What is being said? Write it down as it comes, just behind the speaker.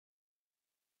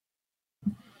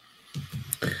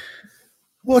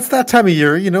Well, it's that time of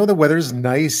year. The weather's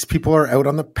nice. People are out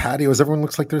on the patios. Everyone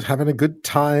looks like they're having a good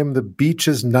time. The beach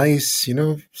is nice,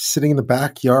 sitting in the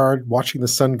backyard, watching the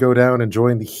sun go down,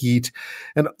 enjoying the heat.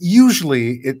 And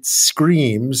usually it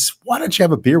screams, why don't you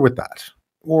have a beer with that?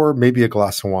 Or maybe a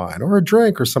glass of wine or a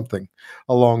drink or something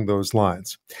along those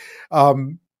lines. But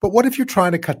what if you're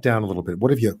trying to cut down a little bit?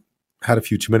 What if you had a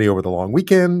few too many over the long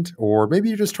weekend? Or maybe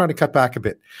you're just trying to cut back a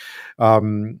bit?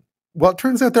 Well, it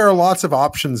turns out there are lots of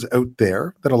options out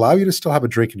there that allow you to still have a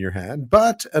drink in your hand,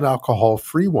 but an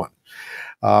alcohol-free one.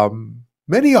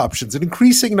 Many options, an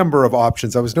increasing number of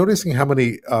options. I was noticing how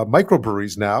many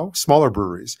microbreweries now, smaller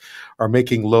breweries, are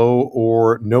making low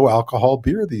or no alcohol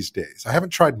beer these days. I haven't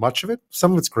tried much of it.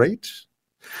 Some of it's great.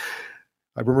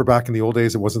 I remember back in the old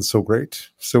days, it wasn't so great.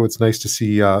 So it's nice to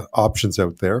see options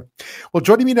out there. Well,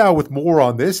 joining me now with more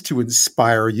on this to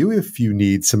inspire you if you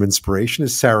need some inspiration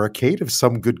is Sarah Kate of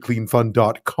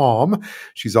somegoodcleanfun.com.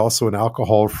 She's also an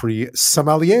alcohol-free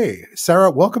sommelier.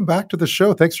 Sarah, welcome back to the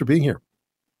show. Thanks for being here.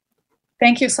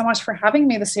 Thank you so much for having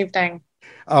me this evening.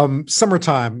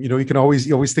 Summertime, you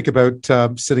always think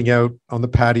about sitting out on the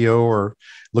patio or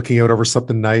looking out over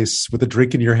something nice with a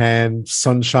drink in your hand,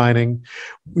 sun shining.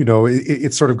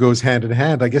 It sort of goes hand in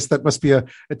hand. I guess that must be a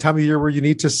time of year where you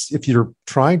need to, if you're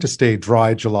trying to stay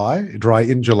dry in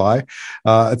July,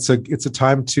 it's a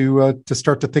time to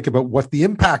start to think about what the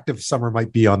impact of summer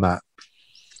might be on that.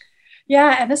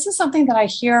 Yeah, and this is something that I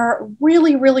hear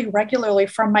really, really regularly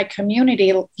from my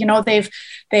community.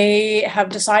 They have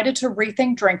decided to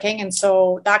rethink drinking, and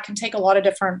so that can take a lot of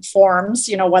different forms.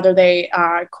 Whether they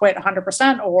quit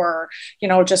 100% or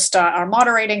just are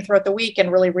moderating throughout the week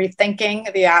and really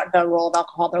rethinking the role of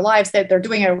alcohol in their lives. They're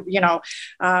doing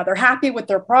they're happy with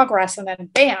their progress, and then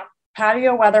bam,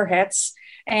 patio weather hits.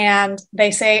 And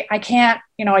they say, I can't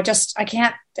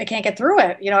get through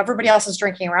it. Everybody else is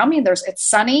drinking around me. It's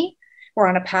sunny. We're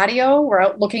on a patio.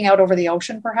 We're looking out over the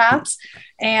ocean, perhaps.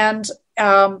 And,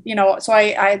 so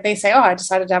they say, oh, I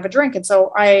decided to have a drink. And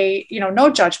so no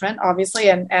judgment, obviously.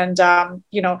 And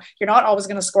you're not always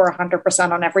going to score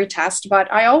 100% on every test,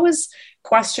 but I always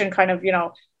question kind of,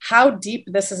 how deep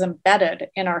this is embedded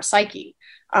in our psyche,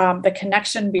 the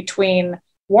connection between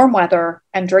warm weather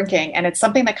and drinking. And it's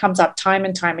something that comes up time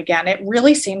and time again. It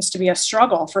really seems to be a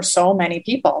struggle for so many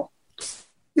people.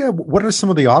 Yeah, what are some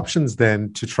of the options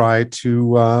then to try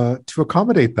to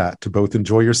accommodate that, to both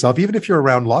enjoy yourself, even if you're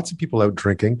around lots of people out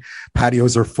drinking?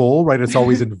 Patios are full, right? It's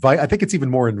always I think it's even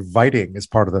more inviting as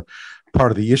part of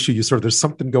the issue. There's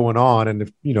something going on, and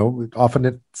often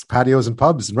it's patios and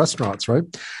pubs and restaurants, right?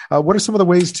 What are some of the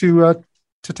ways to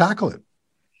tackle it?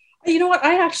 You know what?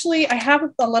 I have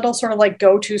a little sort of like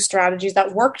go-to strategies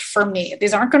that worked for me.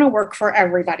 These aren't going to work for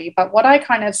everybody, but what I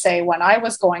kind of say when I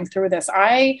was going through this,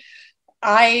 I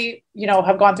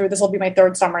have gone through, this will be my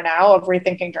third summer now of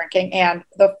rethinking drinking. And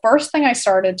the first thing I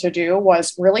started to do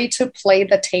was really to play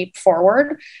the tape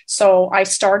forward. So I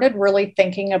started really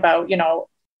thinking about,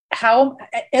 how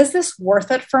is this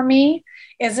worth it for me?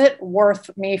 Is it worth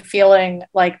me feeling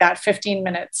like that 15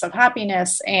 minutes of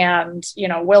happiness? And,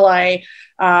 will I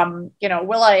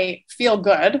feel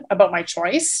good about my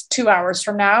choice 2 hours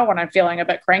from now when I'm feeling a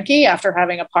bit cranky after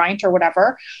having a pint or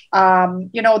whatever?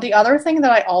 The other thing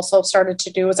that I also started to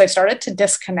do is I started to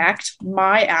disconnect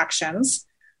my actions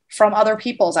from other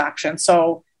people's actions.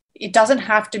 So it doesn't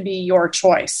have to be your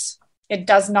choice. It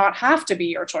does not have to be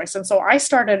your choice. And so I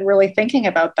started really thinking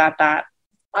about that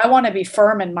I want to be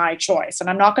firm in my choice, and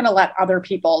I'm not going to let other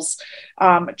people's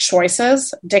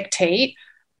choices dictate.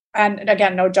 And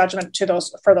again, no judgment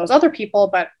for those other people,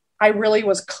 but I really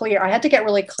was clear. I had to get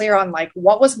really clear on like,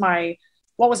 what was my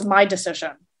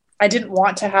decision? I didn't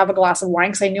want to have a glass of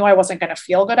wine because I knew I wasn't going to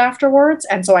feel good afterwards.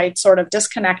 And so I sort of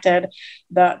disconnected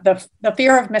the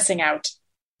fear of missing out,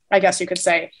 I guess you could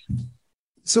say.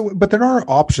 So, but there are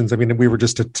options. I mean, we were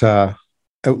just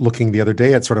out looking the other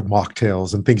day at sort of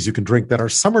mocktails and things you can drink that are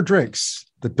summer drinks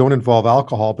that don't involve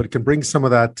alcohol, but it can bring some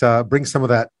of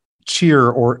that cheer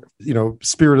or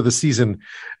spirit of the season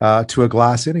to a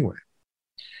glass anyway.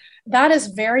 That is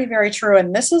very, very true.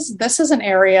 And this is an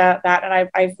area that,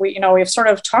 and we've sort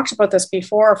of talked about this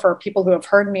before for people who have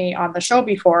heard me on the show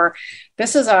before.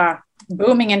 This is a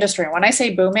booming industry. When I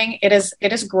say booming, it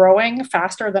is growing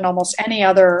faster than almost any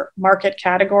other market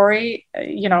category,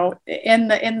 in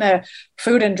the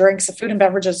food and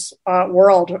beverages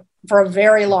world for a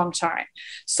very long time.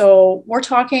 So we're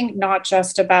talking not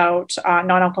just about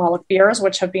non-alcoholic beers,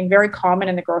 which have been very common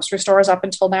in the grocery stores up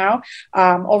until now.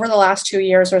 Over the last 2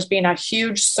 years, there's been a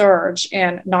huge surge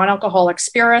in non-alcoholic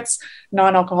spirits,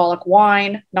 non-alcoholic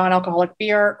wine, non-alcoholic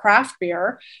beer, craft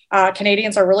beer.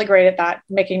 Canadians are really great at that,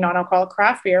 making non-alcoholic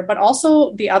craft beer. But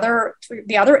also the other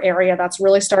area that's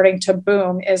really starting to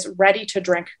boom is ready to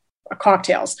drink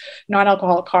cocktails,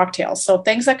 non-alcoholic cocktails. So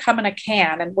things that come in a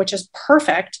can, and which is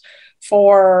perfect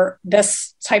for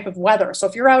this type of weather. So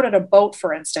if you're out at a boat,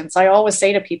 for instance, I always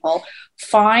say to people,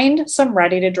 find some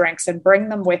ready to drinks and bring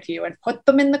them with you and put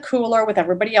them in the cooler with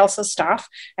everybody else's stuff.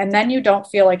 And then you don't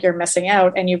feel like you're missing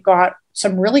out. And you've got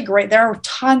some really great, there are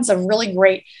tons of really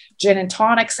great gin and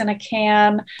tonics in a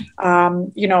can.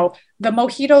 The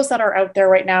mojitos that are out there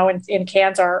right now in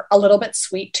cans are a little bit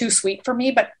sweet, too sweet for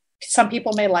me, but some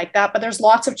people may like that, but there's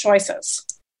lots of choices.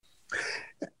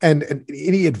 And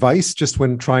any advice just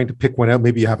when trying to pick one out?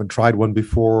 Maybe you haven't tried one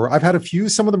before. I've had a few.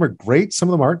 Some of them are great. Some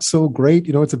of them aren't so great.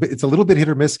 It's a little bit hit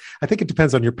or miss. I think it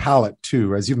depends on your palate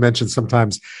too. As you mentioned,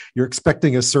 sometimes you're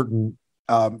expecting a certain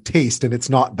taste and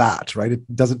it's not that, right?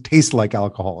 It doesn't taste like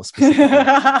alcohol.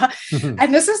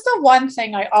 And this is the one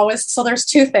thing so there's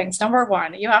two things. Number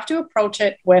one, you have to approach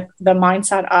it with the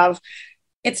mindset of,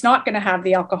 it's not going to have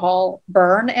the alcohol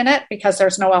burn in it because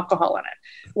there's no alcohol in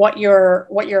it. What you're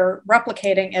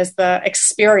replicating is the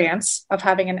experience of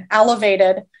having an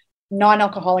elevated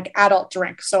non-alcoholic adult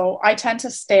drink. So I tend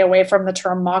to stay away from the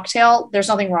term mocktail. There's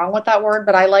nothing wrong with that word,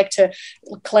 but I like to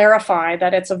clarify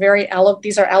that it's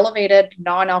these are elevated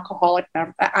non-alcoholic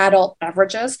adult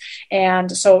beverages.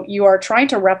 And so you are trying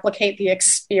to replicate the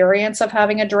experience of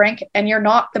having a drink, and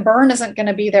the burn isn't going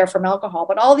to be there from alcohol,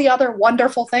 but all the other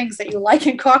wonderful things that you like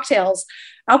in cocktails,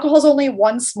 alcohol is only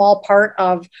one small part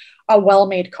of a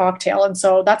well-made cocktail. And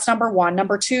so that's number one.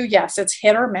 Number two, yes, it's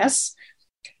hit or miss.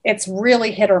 It's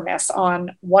really hit or miss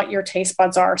on what your taste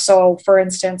buds are. So for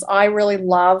instance, I really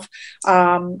love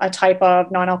a type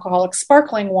of non-alcoholic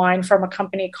sparkling wine from a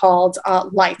company called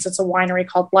Lights. It's a winery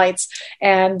called Lights.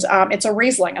 And it's a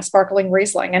Riesling, a sparkling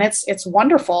Riesling. And it's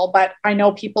wonderful, but I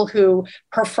know people who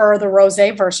prefer the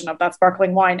rosé version of that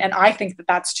sparkling wine. And I think that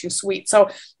that's too sweet. So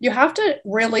you have to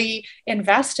really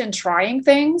invest in trying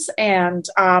things and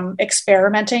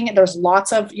experimenting. There's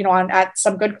lots of, at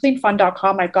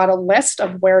somegoodcleanfun.com, I've got a list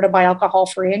of where to buy alcohol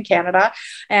free in Canada.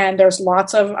 And there's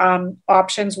lots of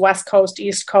options, West Coast,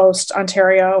 East Coast,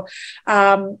 Ontario.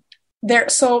 So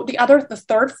the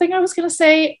third thing I was going to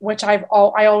say, which I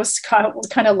always kind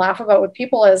of laugh about with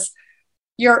people is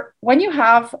when you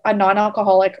have a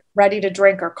non-alcoholic ready to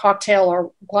drink or cocktail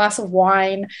or glass of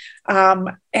wine,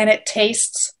 and it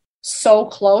tastes so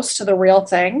close to the real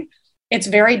thing, it's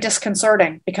very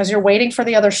disconcerting because you're waiting for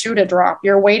the other shoe to drop.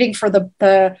 You're waiting for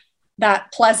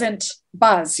that pleasant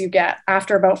buzz you get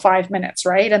after about 5 minutes,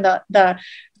 right? And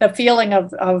the feeling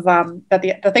of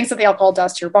the things that the alcohol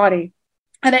does to your body,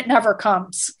 and it never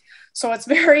comes. So it's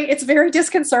very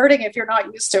disconcerting if you're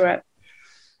not used to it.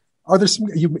 Are there some,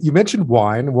 you mentioned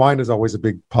wine. Wine is always a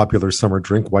big popular summer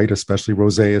drink, white especially,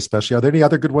 rosé especially. Are there any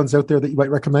other good ones out there that you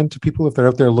might recommend to people if they're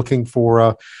out there looking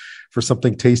for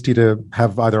something tasty to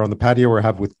have either on the patio or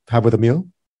have with a meal?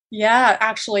 Yeah,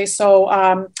 actually.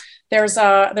 So there's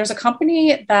a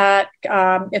company that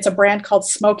it's a brand called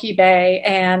Smoky Bay,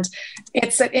 and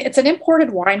it's an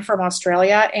imported wine from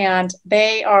Australia, and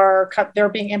they're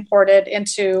being imported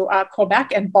into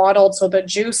Quebec and bottled. So the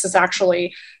juice is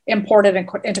actually imported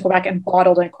into Quebec and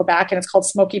bottled in Quebec, and it's called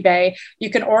Smoky Bay. You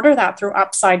can order that through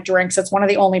Upside Drinks. It's one of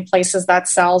the only places that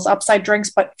sells Upside Drinks,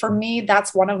 but for me,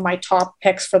 that's one of my top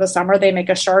picks for the summer. They make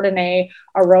a Chardonnay,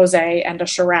 a rosé, and a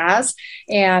Shiraz,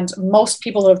 and most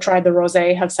people who have tried the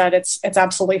rosé have said it's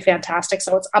absolutely fantastic.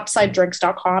 So it's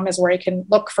upsidedrinks.com is where you can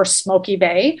look for Smoky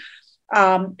Bay.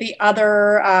 The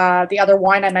other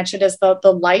wine I mentioned is the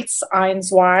Lights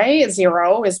Einswei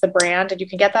Zero is the brand, and you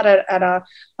can get that at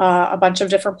a bunch of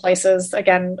different places.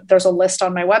 Again, there's a list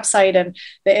on my website, and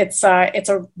it's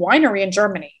a winery in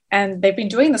Germany, and they've been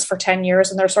doing this for 10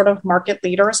 years, and they're sort of market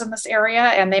leaders in this area.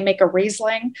 And they make a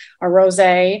Riesling, a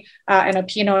rosé, and a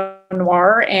Pinot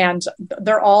Noir, and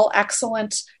they're all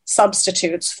excellent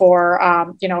substitutes for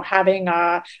having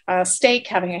a steak,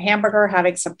 having a hamburger,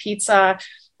 having some pizza.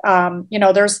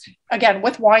 There's, again,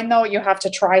 with wine though, you have to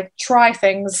try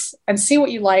things and see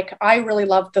what you like. I really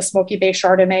love the Smoky Bay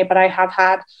Chardonnay, but I have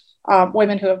had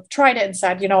women who have tried it and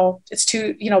said, it's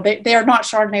too, they are not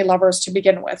Chardonnay lovers to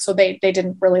begin with. So they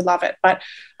didn't really love it, but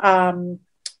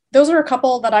those are a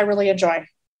couple that I really enjoy.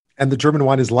 And the German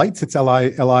wine is Lights. It's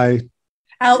Li.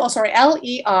 Leitz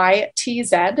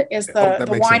is Oh, the that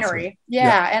makes sense. winery. Yeah.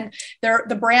 Yeah, and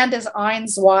the brand is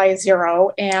Eins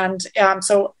Y0. And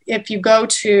so if you go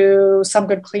to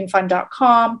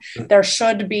somegoodcleanfun.com, there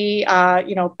should be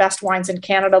best wines in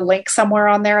Canada link somewhere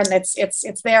on there, and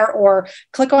it's there. Or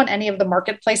click on any of the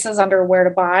marketplaces under where to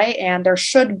buy, and there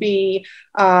should be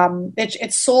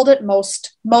it's sold at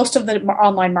most of the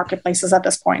online marketplaces at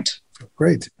this point.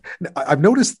 Great. I've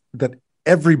noticed that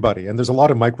everybody, and there's a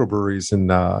lot of microbreweries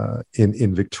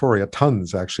in Victoria,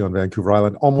 tons actually on Vancouver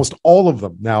Island. Almost all of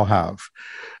them now have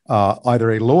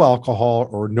either a low alcohol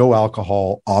or no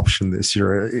alcohol option this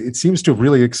year. It seems to have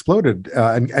really exploded,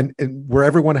 and where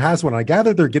everyone has one. I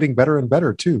gather they're getting better and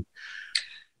better too.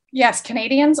 Yes,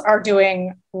 Canadians are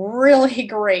doing really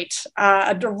great,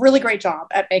 a really great job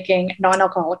at making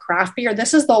non-alcoholic craft beer.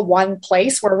 This is the one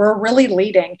place where we're really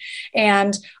leading.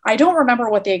 And I don't remember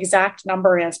what the exact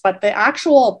number is, but the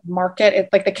actual market,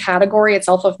 like the category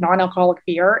itself of non-alcoholic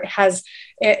beer has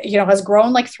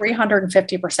grown like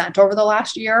 350% over the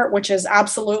last year, which is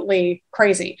absolutely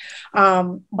crazy.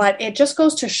 But it just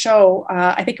goes to show,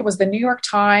 I think it was the New York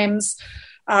Times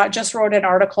just wrote an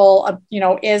article,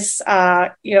 is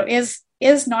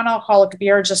non-alcoholic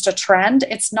beer just a trend?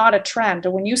 It's not a trend.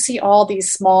 When you see all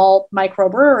these small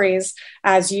microbreweries,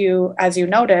 as you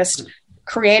noticed,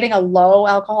 creating a low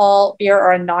alcohol beer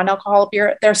or a non-alcoholic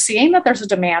beer, they're seeing that there's a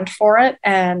demand for it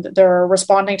and they're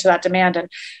responding to that demand. And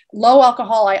low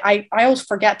alcohol, I always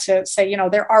forget to say,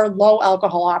 there are low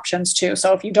alcohol options too.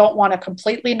 So if you don't want a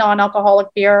completely non-alcoholic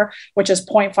beer, which is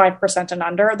 0.5% and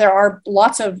under, there are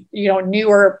lots of,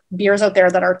 newer beers out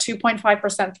there that are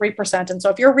 2.5%, 3%. And so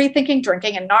if you're rethinking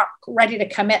drinking and not ready to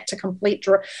commit to complete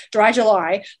dry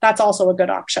July, that's also a good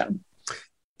option.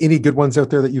 Any good ones out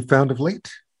there that you found of late?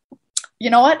 You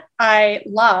know what? I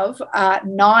love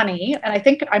Nani, and I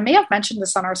think I may have mentioned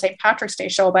this on our St. Patrick's Day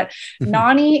show, but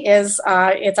Nani is,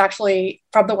 it's actually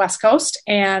from the West Coast,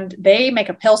 and they make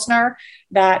a Pilsner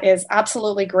that is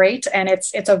absolutely great. And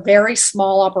it's a very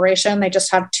small operation. They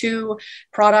just have 2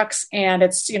 products, and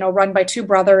it's, run by 2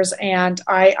 brothers. And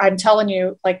I'm telling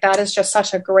you, like, that is just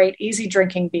such a great, easy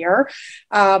drinking beer.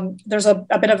 There's a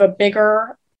bit of a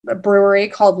bigger brewery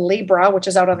called Libra, which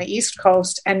is out on the East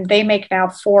Coast, and they make now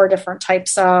 4 different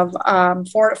types of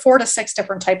 4 to 6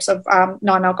 different types of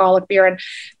non-alcoholic beer, and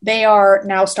they are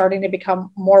now starting to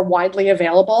become more widely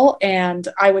available. And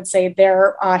I would say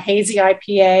their hazy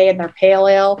IPA and their pale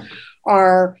ale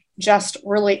are just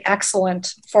really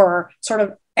excellent for sort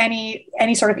of any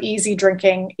sort of easy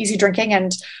drinking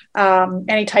and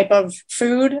any type of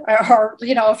food, or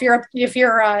if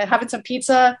you're having some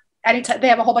pizza. They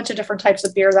have a whole bunch of different types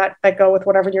of beer that go with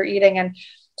whatever you're eating. And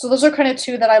so those are kind of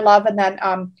 2 that I love. And then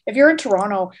if you're in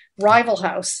Toronto, Rival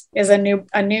House is a new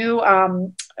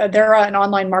they're an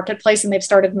online marketplace, and they've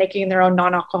started making their own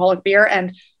non-alcoholic beer.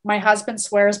 And my husband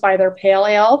swears by their pale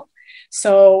ale.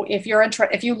 So if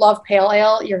you love pale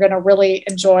ale, you're going to really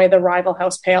enjoy the Rival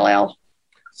House pale ale.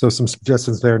 So some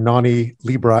suggestions there: Nani,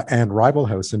 Libra, and Rival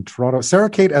House in Toronto. Sarah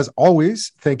Kate, as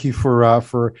always, thank you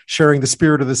for sharing the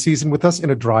spirit of the season with us in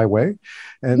a dry way,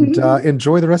 and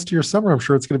enjoy the rest of your summer. I'm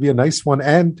sure it's going to be a nice one.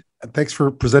 And thanks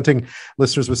for presenting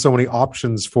listeners with so many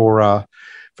options for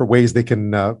ways they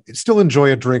can still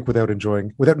enjoy a drink without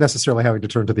necessarily having to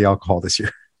turn to the alcohol this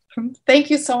year. Thank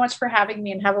you so much for having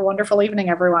me, and have a wonderful evening,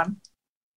 everyone.